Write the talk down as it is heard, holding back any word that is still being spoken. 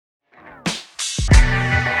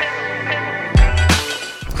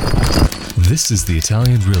This is the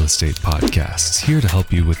Italian Real Estate Podcast, here to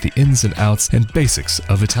help you with the ins and outs and basics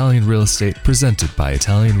of Italian real estate, presented by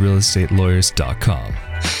ItalianRealEstateLawyers.com.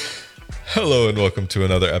 Hello and welcome to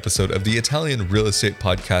another episode of the Italian Real Estate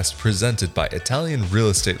Podcast presented by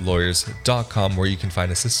ItalianRealEstateLawyers.com, where you can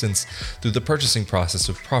find assistance through the purchasing process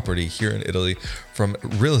of property here in Italy from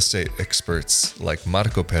real estate experts like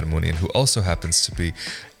Marco Permunian, who also happens to be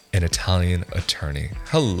an Italian attorney.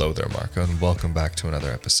 Hello there, Marco, and welcome back to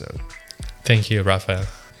another episode. Thank you, Rafael.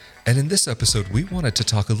 And in this episode, we wanted to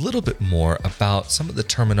talk a little bit more about some of the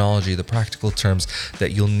terminology, the practical terms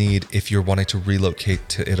that you'll need if you're wanting to relocate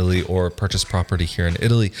to Italy or purchase property here in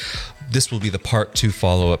Italy. This will be the part 2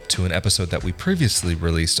 follow-up to an episode that we previously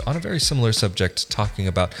released on a very similar subject, talking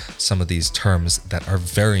about some of these terms that are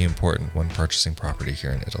very important when purchasing property here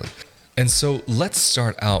in Italy. And so let's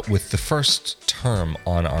start out with the first term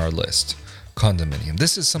on our list. Condominium.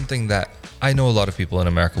 This is something that I know a lot of people in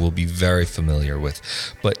America will be very familiar with,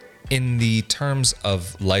 but in the terms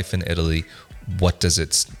of life in Italy, what does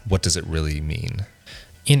it really mean?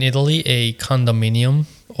 In Italy, a condominium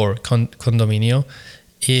or condominio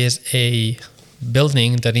is a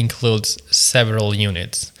building that includes several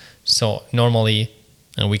units. So normally,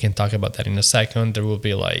 and we can talk about that in a second, there will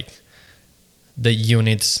be like the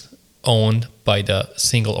units owned by the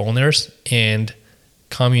single owners and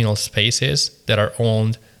communal spaces that are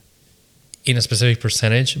owned in a specific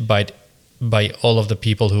percentage by all of the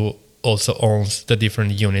people who also owns the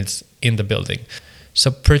different units in the building.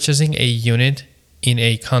 So purchasing a unit in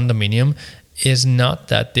a condominium is not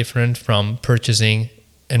that different from purchasing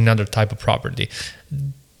another type of property.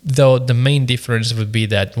 Though the main difference would be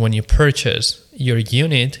that when you purchase your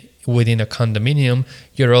unit within a condominium,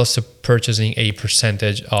 you're also purchasing a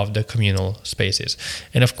percentage of the communal spaces.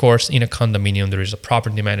 And of course, in a condominium, there is a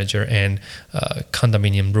property manager and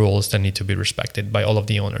condominium rules that need to be respected by all of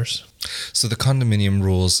the owners. So the condominium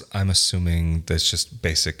rules, I'm assuming that's just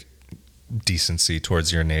basic decency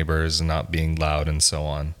towards your neighbors, not being loud and so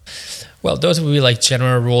on. Well, those would be like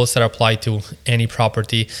general rules that apply to any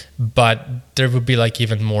property, but there would be like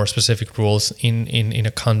even more specific rules in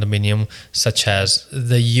a condominium, such as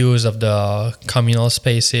the use of the communal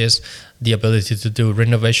spaces, the ability to do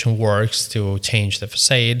renovation works to change the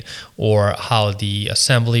facade, or how the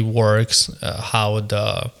assembly works, how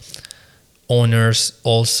the owners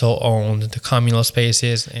also own the communal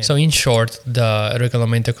spaces. And so in short, the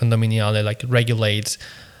Regolamento Condominiale regulates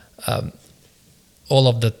all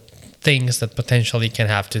of the things that potentially can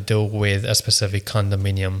have to do with a specific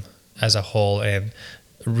condominium as a whole, and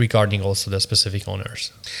regarding also the specific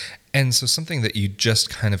owners. And so something that you just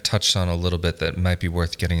kind of touched on a little bit that might be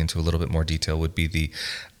worth getting into a little bit more detail would be the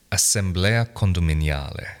Assemblea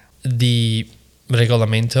Condominiale. The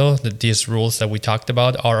Regolamento, these rules that we talked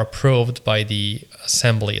about, are approved by the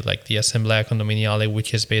assembly, like the Assemblea Condominiale,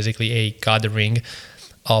 which is basically a gathering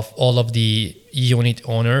of all of the unit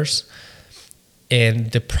owners,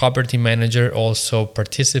 and the property manager also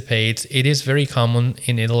participates. It is very common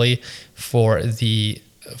in Italy for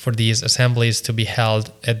these assemblies to be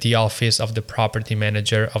held at the office of the property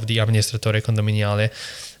manager, of the Amministratore Condominiale.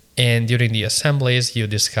 And during the assemblies, you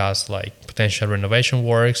discuss like potential renovation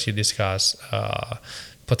works, you discuss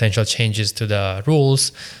potential changes to the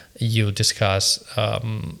rules, you discuss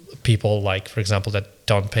people like, for example, that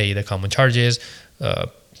don't pay the common charges,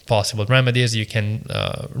 possible remedies. You can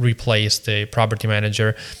replace the property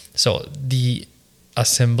manager. So the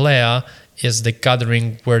Assemblea is the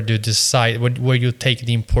gathering where you decide, where you take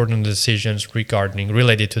the important decisions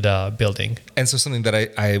related to the building. And so something that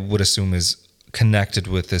I would assume is connected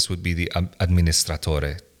with this would be the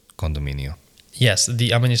Amministratore Condominio. Yes,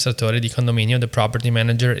 the Amministratore di Condominio, the property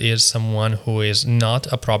manager, is someone who is not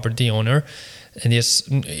a property owner, and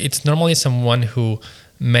it's normally someone who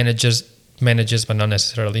manages, but not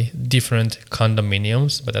necessarily, different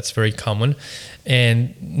condominiums, but that's very common.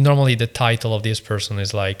 And normally the title of this person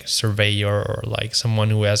is like surveyor, or like someone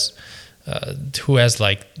who has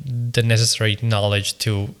like the necessary knowledge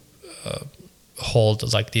to hold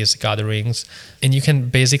like these gatherings. And you can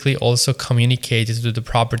basically also communicate to the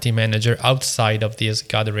property manager outside of these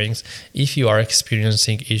gatherings if you are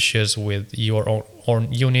experiencing issues with your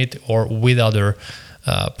own unit or with other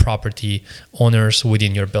property owners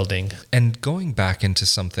within your building. And going back into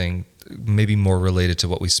something maybe more related to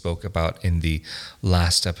what we spoke about in the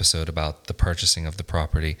last episode about the purchasing of the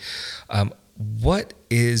property, what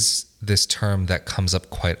is this term that comes up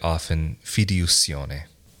quite often, fiducione?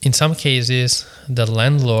 In some cases, the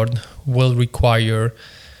landlord will require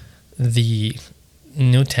the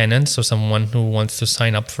new tenant, so someone who wants to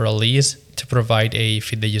sign up for a lease, to provide a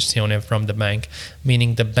fiducione from the bank,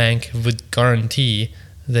 meaning the bank would guarantee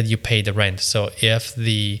that you pay the rent. So if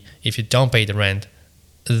you don't pay the rent,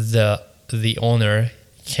 the owner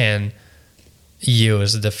can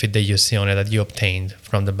use the fideiussione that you obtained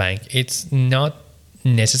from the bank. It's not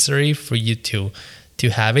necessary for you to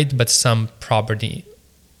have it, but some property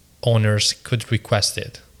owners could request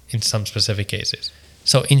it in some specific cases.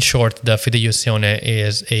 So in short, the fideiussione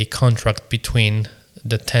is a contract between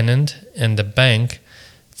the tenant and the bank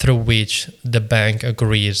through which the bank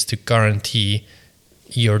agrees to guarantee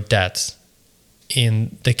your debts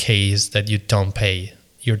in the case that you don't pay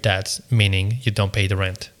your debts, meaning you don't pay the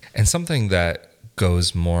rent. And something that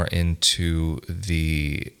goes more into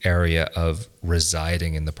the area of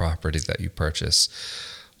residing in the property that you purchase.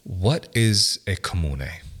 What is a comune?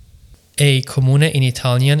 A comune in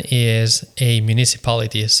Italian is a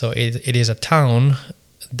municipality. So it is a town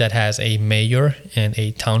that has a mayor and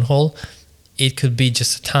a town hall. It could be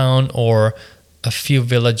just a town or a few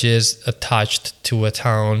villages attached to a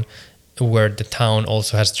town where the town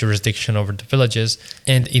also has jurisdiction over the villages.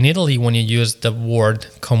 And in Italy, when you use the word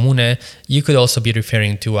comune, you could also be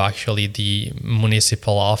referring to actually the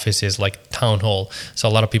municipal offices like town hall. So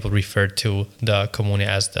a lot of people refer to the comune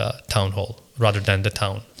as the town hall rather than the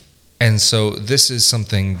town. And so this is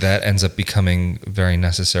something that ends up becoming very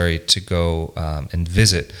necessary to go and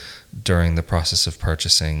visit during the process of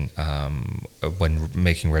purchasing when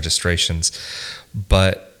making registrations.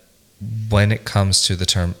 But when it comes to the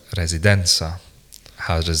term residenza,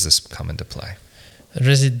 how does this come into play?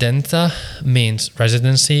 Residenza means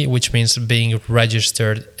residency, which means being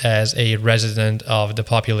registered as a resident of the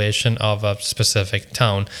population of a specific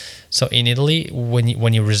town. So in Italy,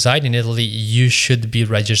 when you reside in Italy, you should be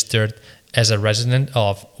registered as a resident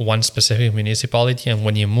of one specific municipality. And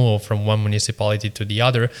when you move from one municipality to the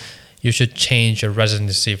other, you should change your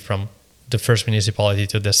residency from the first municipality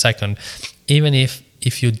to the second. Even if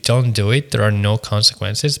you don't do it, there are no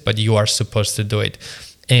consequences, but you are supposed to do it.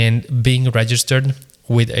 And being registered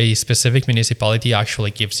with a specific municipality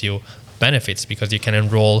actually gives you benefits because you can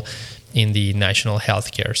enroll in the national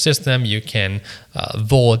healthcare system. You can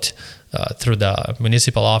vote through the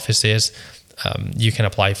municipal offices. You can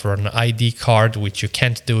apply for an ID card, which you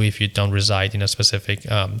can't do if you don't reside in a specific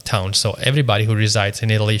town. So everybody who resides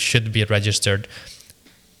in Italy should be registered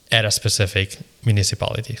at a specific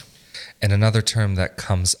municipality. And another term that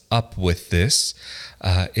comes up with this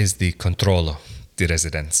is the controllo di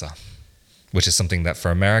residenza, which is something that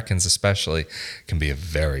for Americans especially can be a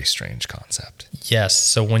very strange concept. Yes.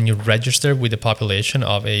 So when you register with the population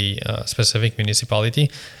of a specific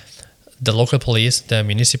municipality, the local police, the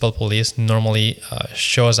municipal police, normally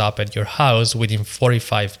shows up at your house within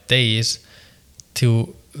 45 days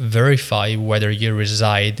to verify whether you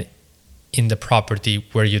reside in the property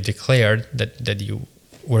where you declared that you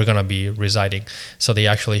were going to be residing. So they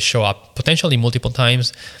actually show up potentially multiple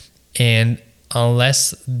times, and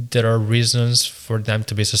unless there are reasons for them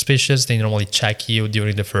to be suspicious, they normally check you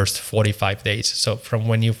during the first 45 days. So from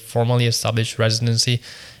when you formally establish residency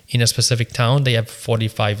in a specific town, they have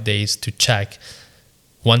 45 days to check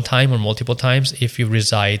one time or multiple times if you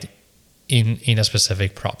reside in a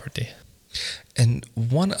specific property. And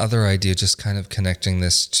one other idea, just kind of connecting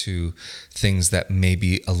this to things that may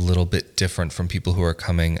be a little bit different from people who are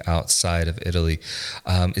coming outside of Italy,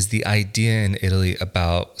 is the idea in Italy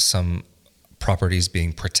about some properties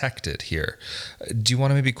being protected here. Do you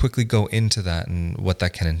want to maybe quickly go into that and what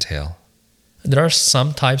that can entail? There are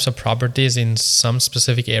some types of properties in some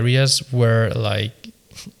specific areas where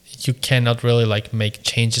you cannot really make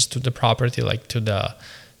changes to the property, like to the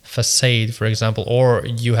facade, for example, or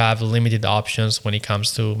you have limited options when it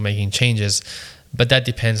comes to making changes. But that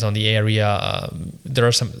depends on the area. There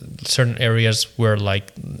are some certain areas where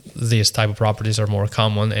these type of properties are more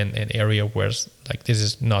common, and an area where this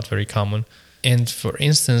is not very common. And for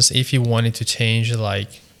instance, if you wanted to change,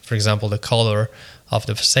 for example, the color of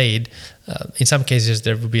the facade, in some cases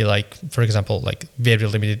there would be for example, very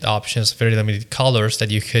limited options, very limited colors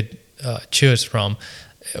that you could choose from,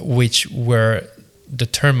 which were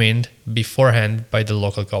determined beforehand by the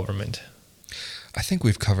local government. I think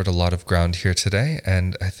we've covered a lot of ground here today,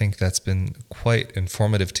 and I think that's been quite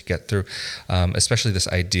informative to get through, especially this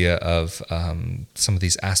idea of some of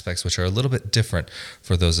these aspects which are a little bit different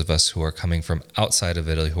for those of us who are coming from outside of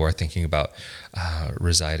Italy, who are thinking about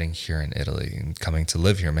residing here in Italy and coming to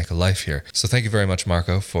live here, make a life here. So thank you very much,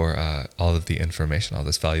 Marco, for all of the information, all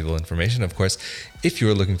this valuable information. Of course, if you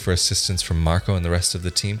are looking for assistance from Marco and the rest of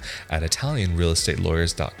the team at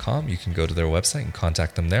ItalianRealEstateLawyers.com, you can go to their website and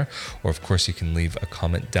contact them there, or of course you can leave leave a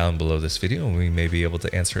comment down below this video, and we may be able to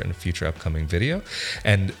answer it in a future upcoming video.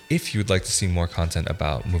 And if you'd like to see more content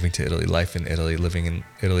about moving to Italy, life in Italy, living in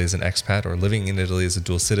Italy as an expat, or living in Italy as a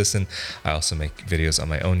dual citizen, I also make videos on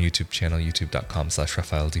my own YouTube channel,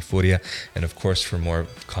 youtube.com/Rafael Di Furia. And of course, for more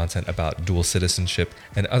content about dual citizenship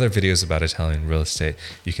and other videos about Italian real estate,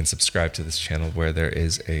 you can subscribe to this channel, where there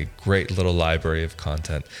is a great little library of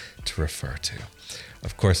content to refer to.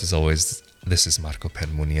 Of course, as always, this is Marco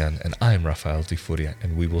Permunian, and I'm Rafael Di Furia,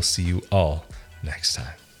 and we will see you all next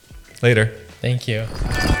time. Later. Thank you.